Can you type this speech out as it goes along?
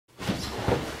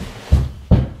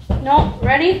No,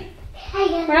 ready?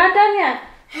 We're not done yet.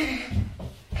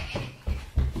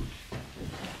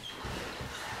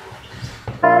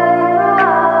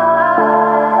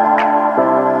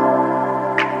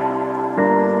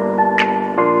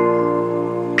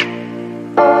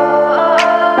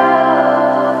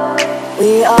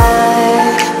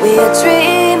 We are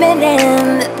dreaming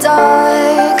in the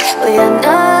dark. We are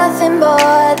nothing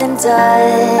more than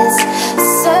dust.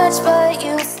 Search but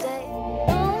you stay.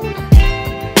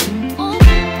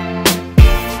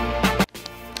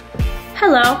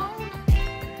 Hello.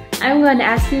 I'm going to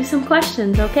ask you some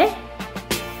questions, okay?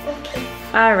 Okay.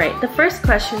 Alright, the first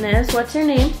question is, what's your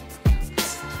name?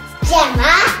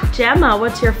 Gemma. Gemma,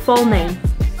 what's your full name?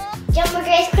 Gemma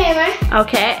Grace Kramer.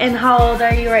 Okay, and how old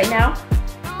are you right now?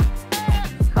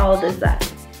 How old is that?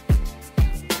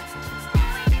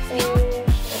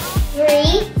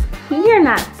 3. You're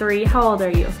not 3. How old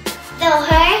are you? So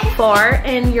her. 4,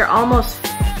 and you're almost 5.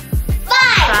 5.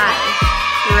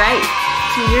 Right.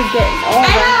 So you're getting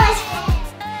older.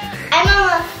 I'm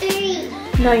almost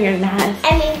 3. No, you're not.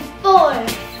 I mean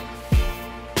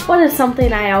 4. What is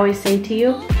something I always say to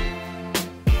you?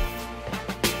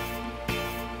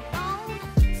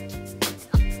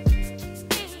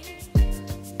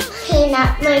 Clean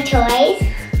up my toys.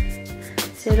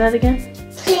 Say that again.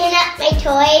 Clean up my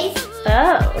toys.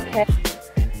 Oh, okay.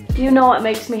 Do you know what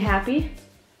makes me happy?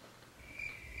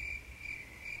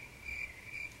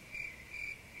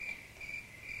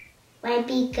 Might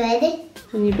be good.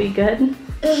 When you be good?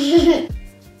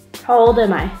 How old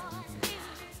am I?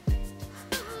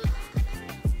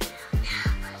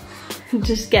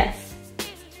 Just guess.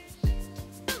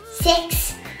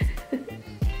 6.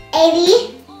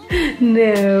 80.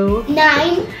 No. 9.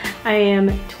 I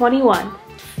am 21.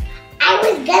 I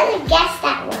was gonna guess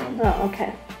that one. Oh,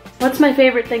 okay. What's my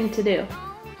favorite thing to do?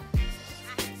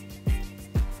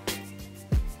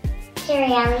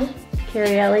 Carrie Ellie.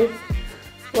 Carrie Ellie.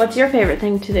 What's your favorite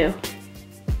thing to do?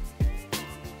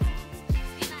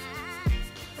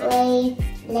 Play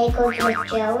Legos with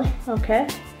Joe. Okay.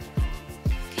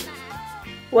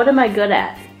 What am I good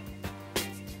at?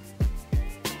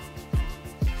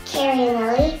 Carrie and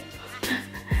Ellie.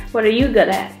 What are you good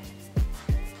at?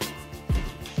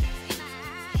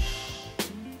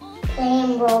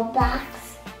 Playing Roblox.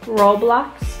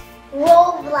 Roblox?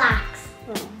 Roblox.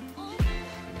 Oh.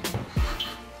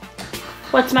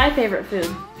 What's my favorite food?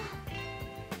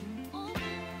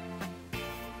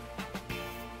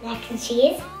 Mac and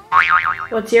cheese.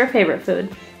 What's your favorite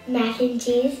food? Mac and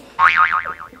cheese.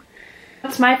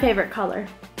 What's my favorite color?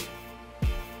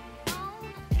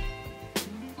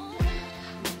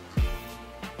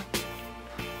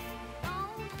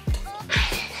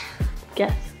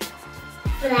 Guess.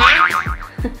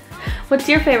 Black. What's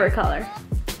your favorite color?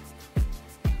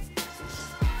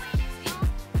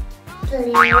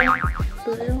 Blue.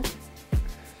 Blue.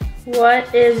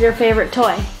 What is your favorite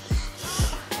toy?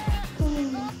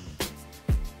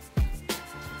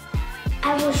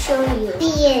 I will show you.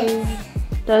 These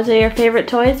Those are your favorite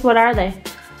toys? What are they?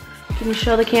 Can you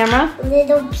show the camera?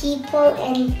 little people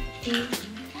and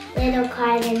little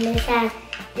cars, and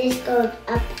this goes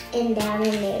up and down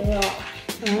and they roll.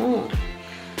 Oh.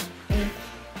 And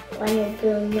one is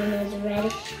blue and one is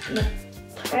red. And the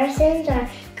persons are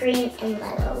green and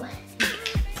yellow.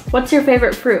 What's your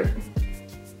favorite fruit?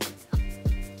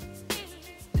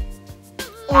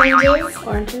 Oranges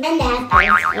Oranges and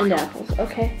apples. and apples.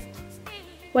 Okay.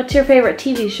 What's your favorite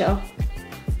TV show?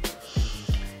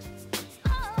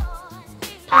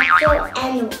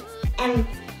 Apple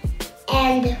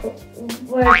and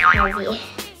word heavy.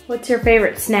 What's your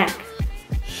favorite snack?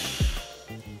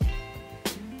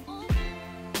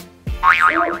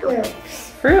 Fruit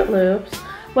Loops. Fruit Loops.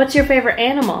 What's your favorite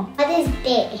animal? What is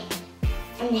big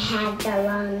and has the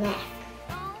long neck?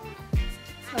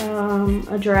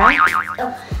 A giraffe.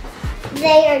 Oh,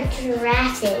 they are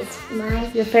giraffes.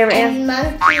 Your favorite And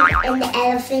monkeys and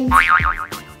elephants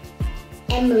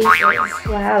and mooses.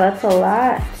 Wow, that's a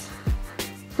lot.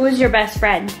 Who's your best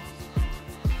friend?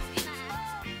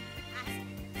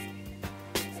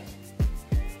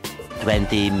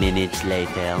 Minutes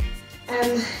later.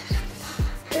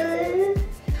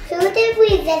 Who did we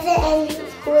visit and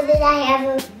who did I have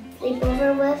a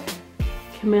sleepover with?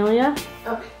 Camellia.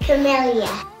 Oh, Camellia.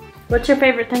 What's your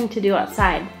favorite thing to do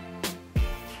outside?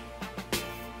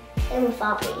 And with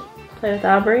Aubrey. Play with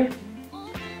Aubrey.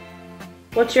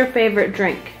 What's your favorite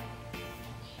drink?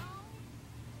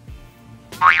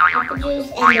 Apple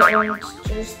juice and the orange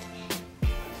juice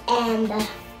and the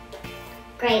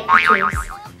grape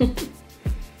juice.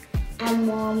 And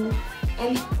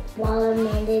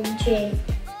watermelon drink.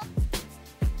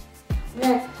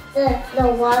 The The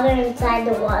water inside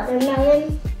the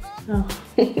watermelon. Oh.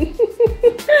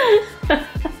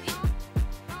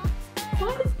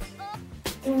 What?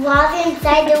 The water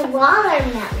inside the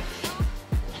watermelon.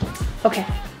 Okay.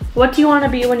 What do you want to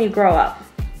be when you grow up?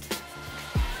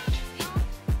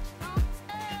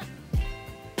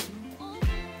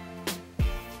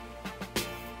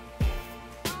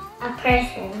 A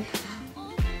person.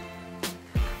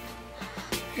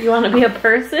 You want to be a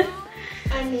person?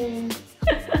 I mean,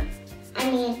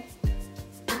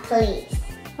 a police.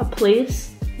 A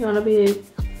police? You want to be a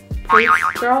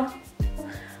police girl?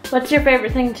 What's your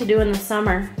favorite thing to do in the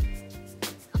summer?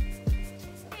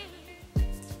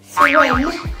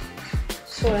 Swim.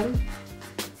 Swim.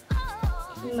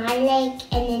 My lake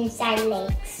and inside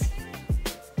lakes.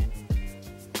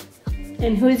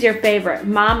 And who's your favorite,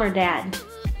 mom or dad?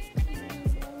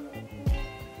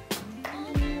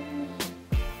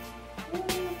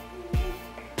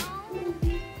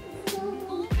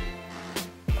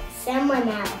 Someone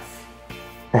else.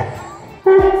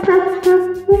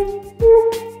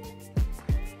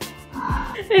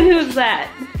 And who's that?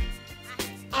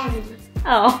 Emmy.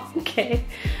 Oh, okay.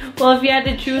 Well, if you had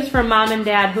to choose from mom and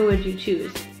dad, who would you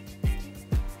choose?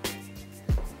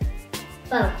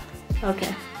 Both.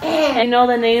 Okay. And you know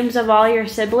the names of all your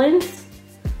siblings?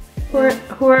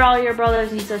 Who are all your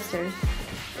brothers and sisters?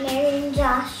 Mary and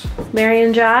Josh. Mary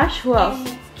and Josh? Who else?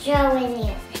 And Joe and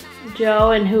you.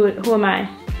 Joe, and who am I?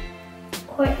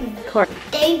 Courtney. Courtney.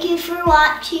 Thank you for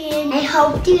watching. I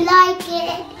hope you like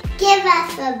it. Give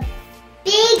us a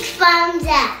big thumbs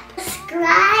up.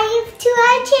 Subscribe to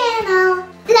our channel.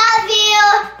 Love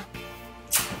you.